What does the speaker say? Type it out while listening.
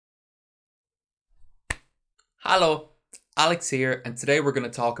Hello, Alex here, and today we're going to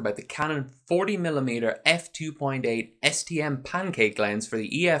talk about the Canon 40mm f2.8 STM pancake lens for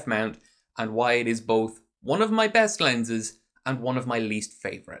the EF mount and why it is both one of my best lenses and one of my least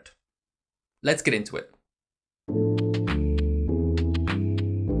favourite. Let's get into it.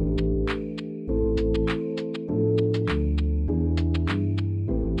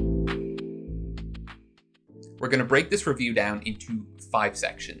 We're going to break this review down into 5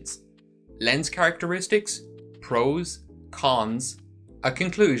 sections: lens characteristics, pros, cons, a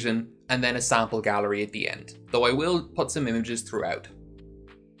conclusion, and then a sample gallery at the end, though I will put some images throughout.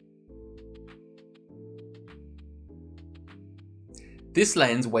 This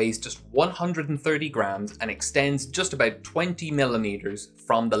lens weighs just 130 grams and extends just about 20 millimeters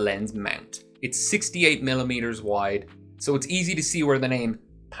from the lens mount. It's 68 millimeters wide, so it's easy to see where the name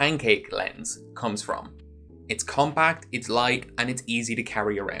pancake lens comes from. It's compact, it's light, and it's easy to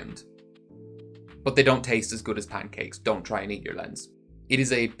carry around. But they don't taste as good as pancakes. Don't try and eat your lens. It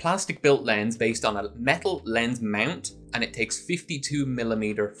is a plastic built lens based on a metal lens mount, and it takes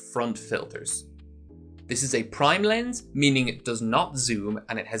 52mm front filters. This is a prime lens, meaning it does not zoom,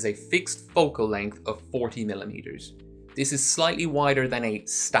 and it has a fixed focal length of 40mm. This is slightly wider than a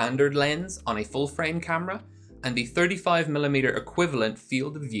standard lens on a full frame camera, and the 35mm equivalent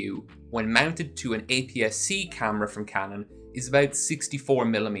field of view when mounted to an APS-C camera from Canon is about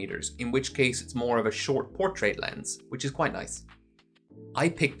 64mm, in which case it's more of a short portrait lens, which is quite nice. I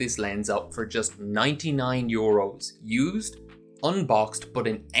picked this lens up for just €99, used, unboxed, but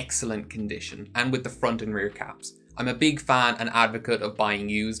in excellent condition, and with the front and rear caps. I'm a big fan and advocate of buying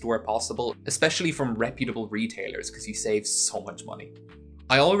used where possible, especially from reputable retailers, because you save so much money.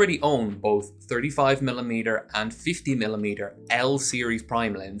 I already own both 35mm and 50mm L series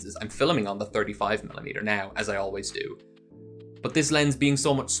prime lenses. I'm filming on the 35mm now, as I always do. But this lens being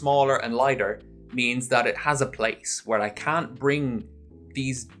so much smaller and lighter means that it has a place where I can't bring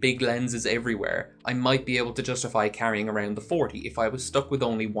these big lenses everywhere. I might be able to justify carrying around the 40 if I was stuck with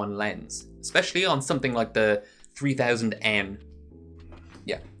only one lens, especially on something like the 3000N.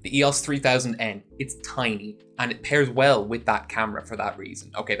 Yeah, the EOS 3000N. It's tiny and it pairs well with that camera for that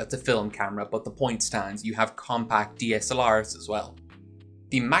reason. Okay, that's a film camera, but the point stands, you have compact DSLRs as well.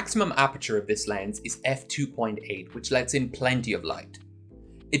 The maximum aperture of this lens is f2.8, which lets in plenty of light.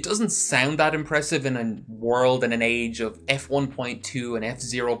 It doesn't sound that impressive in a world and an age of f1.2 and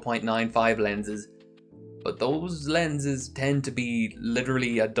f0.95 lenses, but those lenses tend to be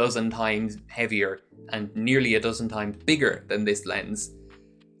literally a dozen times heavier and nearly a dozen times bigger than this lens.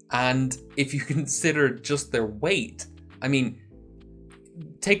 And if you consider just their weight, I mean,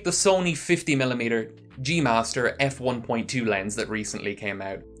 take the Sony 50mm G Master f1.2 lens that recently came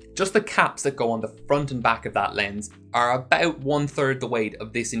out. Just the caps that go on the front and back of that lens are about 1/3 the weight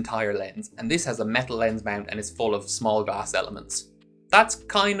of this entire lens, and this has a metal lens mount and is full of small glass elements. That's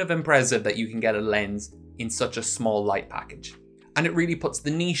kind of impressive that you can get a lens in such a small light package. And it really puts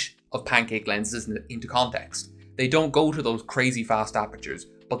the niche of pancake lenses into context. They don't go to those crazy fast apertures,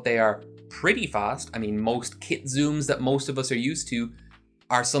 but they are pretty fast. I mean, most kit zooms that most of us are used to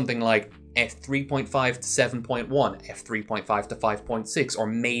are something like f3.5 to 7.1, f3.5 to 5.6, or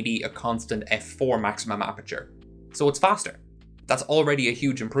maybe a constant f4 maximum aperture. So it's faster. That's already a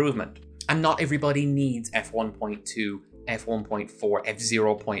huge improvement. And not everybody needs f1.2, f1.4,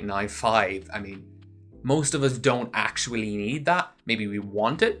 f0.95. I mean, most of us don't actually need that. Maybe we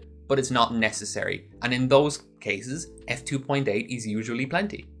want it, but it's not necessary. And in those cases, f2.8 is usually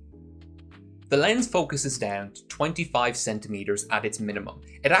plenty. The lens focuses down to 25 centimeters at its minimum.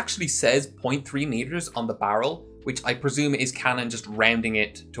 It actually says 0.3 meters on the barrel, which I presume is Canon just rounding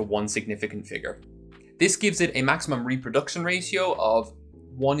it to one significant figure. This gives it a maximum reproduction ratio of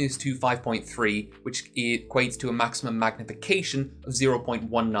 1:5.3, which equates to a maximum magnification of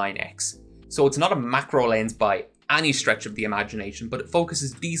 0.19x. So it's not a macro lens by any stretch of the imagination, but it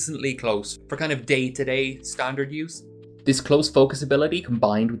focuses decently close for kind of day-to-day standard use. This close focusability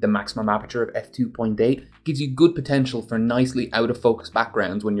combined with the maximum aperture of f2.8 gives you good potential for nicely out of focus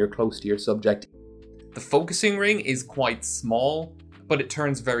backgrounds when you're close to your subject. The focusing ring is quite small, but it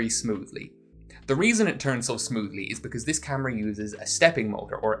turns very smoothly. The reason it turns so smoothly is because this camera uses a stepping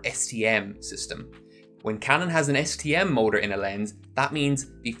motor, or STM system. When Canon has an STM motor in a lens, that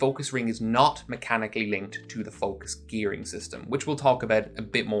means the focus ring is not mechanically linked to the focus gearing system, which we'll talk about a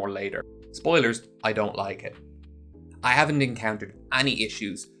bit more later. Spoilers, I don't like it. I haven't encountered any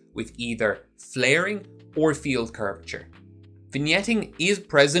issues with either flaring or field curvature. Vignetting is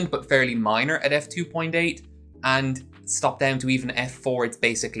present but fairly minor at f2.8, and stop down to even f4, it's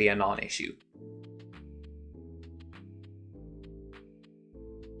basically a non-issue.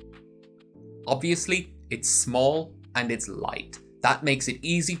 Obviously, It's small and it's light. That makes it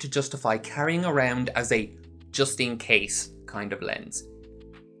easy to justify carrying around as a just-in-case kind of lens.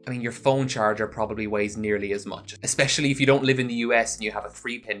 I mean, your phone charger probably weighs nearly as much, especially if you don't live in the US and you have a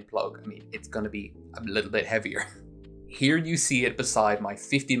 3-pin plug. I mean, it's going to be a little bit heavier. Here you see it beside my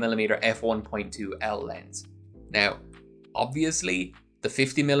 50mm f1.2L lens. Now, obviously, the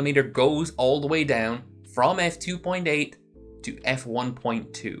 50mm goes all the way down from f2.8 to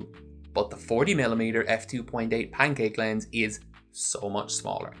f1.2, but the 40mm f2.8 pancake lens is so much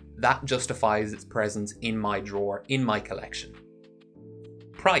smaller. That justifies its presence in my drawer, in my collection.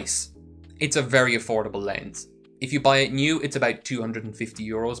 Price. It's a very affordable lens. If you buy it new, it's about 250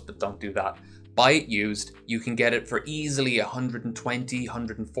 euros, but don't do that. Buy it used, you can get it for easily 120,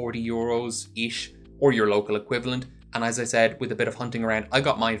 140 euros-ish, or your local equivalent. And as I said, with a bit of hunting around, I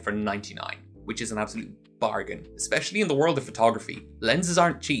got mine for 99, which is an absolute bargain, especially in the world of photography. Lenses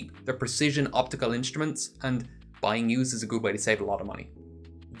aren't cheap, they're precision optical instruments, and buying used is a good way to save a lot of money.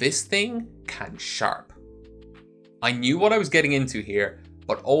 This thing can sharp. I knew what I was getting into here,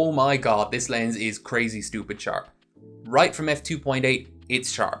 but oh my god, this lens is crazy stupid sharp. Right from f2.8, it's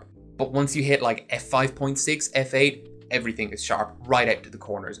sharp. But once you hit like f5.6, f8, everything is sharp right out to the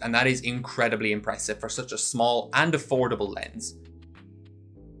corners, and that is incredibly impressive for such a small and affordable lens.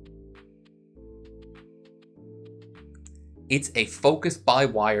 It's a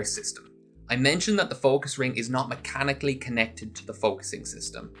focus-by-wire system. I mentioned that the focus ring is not mechanically connected to the focusing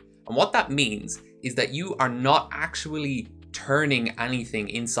system. And what that means is that you are not actually turning anything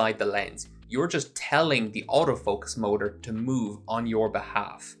inside the lens. You're just telling the autofocus motor to move on your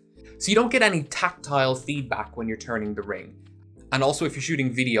behalf. So you don't get any tactile feedback when you're turning the ring. And also if you're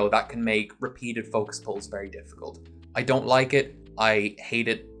shooting video, that can make repeated focus pulls very difficult. I don't like it. I hate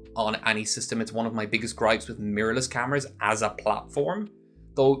it on any system. It's one of my biggest gripes with mirrorless cameras as a platform.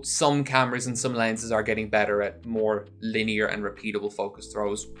 Though some cameras and some lenses are getting better at more linear and repeatable focus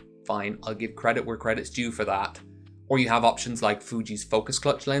throws. Fine, I'll give credit where credit's due for that. Or you have options like Fuji's focus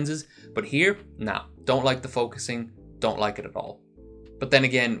clutch lenses. But here, nah, don't like the focusing, don't like it at all. But then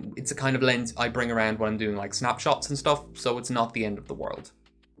again, it's a kind of lens I bring around when I'm doing like snapshots and stuff, so it's not the end of the world.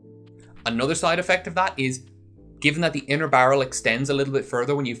 Another side effect of that is, given that the inner barrel extends a little bit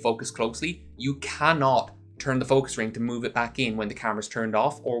further when you focus closely, you cannot turn the focus ring to move it back in when the camera's turned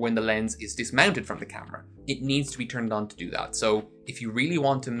off or when the lens is dismounted from the camera. It needs to be turned on to do that. So if you really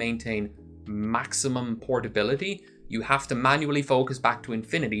want to maintain maximum portability, you have to manually focus back to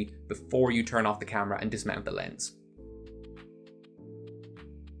infinity before you turn off the camera and dismount the lens.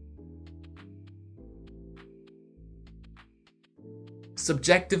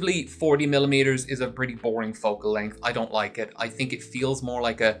 Subjectively, 40mm is a pretty boring focal length. I don't like it. I think it feels more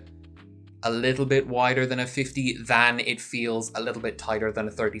like a little bit wider than a 50 than it feels a little bit tighter than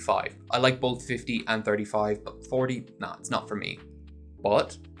a 35. I like both 50 and 35, but 40, nah, it's not for me.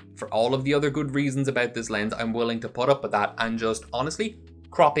 But for all of the other good reasons about this lens, I'm willing to put up with that and just honestly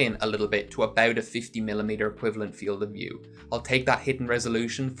crop in a little bit to about a 50mm equivalent field of view. I'll take that hidden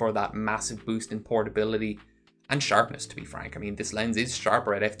resolution for that massive boost in portability and sharpness, to be frank. I mean, this lens is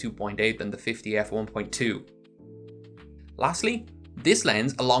sharper at f2.8 than the 50 f1.2. Lastly, this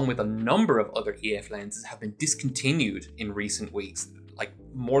lens, along with a number of other EF lenses, have been discontinued in recent weeks, like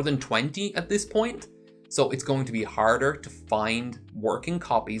more than 20 at this point. So it's going to be harder to find working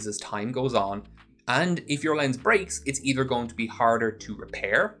copies as time goes on. And if your lens breaks, it's either going to be harder to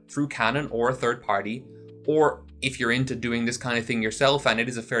repair through Canon or a third party, or if you're into doing this kind of thing yourself and it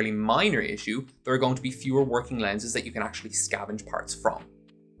is a fairly minor issue, there are going to be fewer working lenses that you can actually scavenge parts from.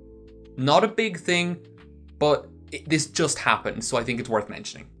 Not a big thing, but this just happened, so I think it's worth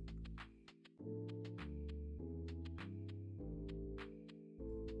mentioning.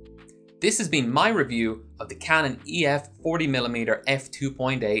 This has been my review of the Canon EF 40mm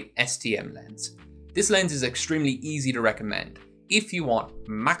f2.8 STM lens. This lens is extremely easy to recommend. If you want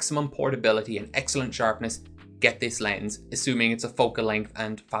maximum portability and excellent sharpness, get this lens, assuming it's a focal length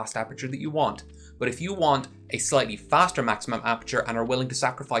and fast aperture that you want. But if you want a slightly faster maximum aperture and are willing to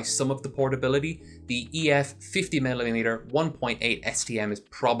sacrifice some of the portability, the EF 50mm 1.8 STM is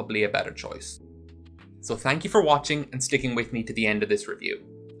probably a better choice. So thank you for watching and sticking with me to the end of this review.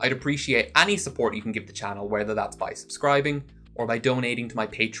 I'd appreciate any support you can give the channel, whether that's by subscribing or by donating to my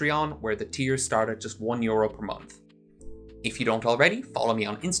Patreon, where the tiers start at just €1 per month. If you don't already, follow me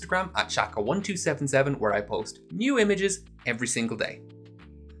on Instagram at Shaka1277, where I post new images every single day.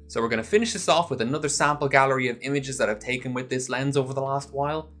 So we're going to finish this off with another sample gallery of images that I've taken with this lens over the last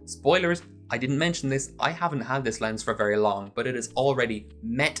while. Spoilers, I didn't mention this, I haven't had this lens for very long, but it has already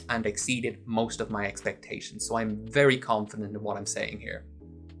met and exceeded most of my expectations, so I'm very confident in what I'm saying here.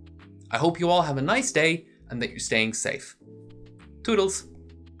 I hope you all have a nice day and that you're staying safe. Toodles!